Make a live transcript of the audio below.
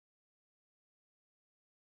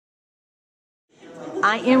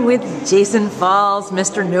I am with Jason Falls,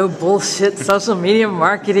 Mr. No Bullshit Social Media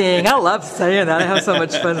Marketing. I love saying that. I have so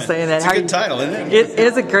much fun saying that. It's a good title, isn't it? It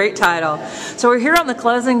is a great title. So we're here on the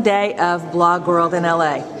closing day of Blogworld in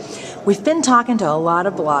LA. We've been talking to a lot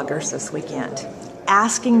of bloggers this weekend,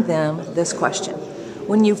 asking them this question.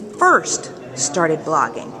 When you first started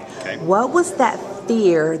blogging, what was that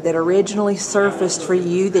fear that originally surfaced for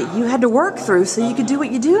you that you had to work through so you could do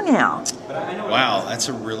what you do now? Wow, that's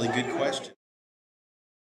a really good question.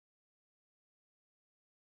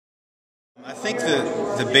 I think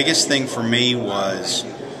the biggest thing for me was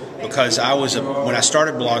because when I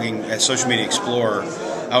started blogging at Social Media Explorer,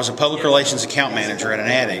 I was a public relations account manager at an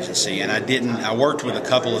ad agency, and I worked with a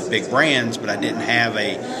couple of big brands, but I didn't have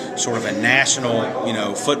a sort of a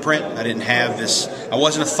national, footprint. I didn't have this. I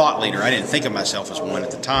wasn't a thought leader. I didn't think of myself as one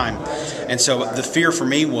at the time, and so the fear for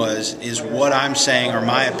me is what I'm saying, are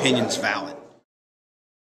my opinions valid?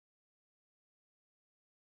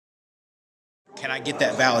 Can I get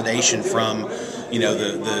that validation from,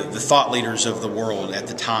 the thought leaders of the world at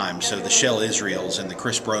the time? So the Shell Israels and the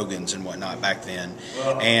Chris Brogans and whatnot back then.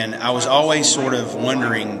 And I was always sort of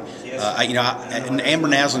wondering, and Amber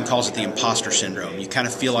Naslund calls it the imposter syndrome. You kind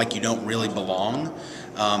of feel like you don't really belong.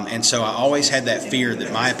 And so I always had that fear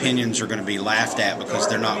that my opinions are going to be laughed at because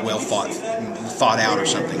they're not well thought out or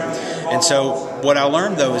something. And so what I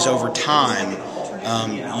learned, though, is over time,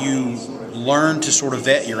 you learn to sort of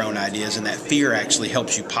vet your own ideas, and that fear actually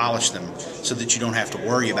helps you polish them so that you don't have to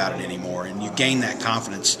worry about it anymore, and you gain that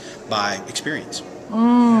confidence by experience.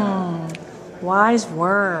 Wise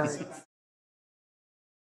word.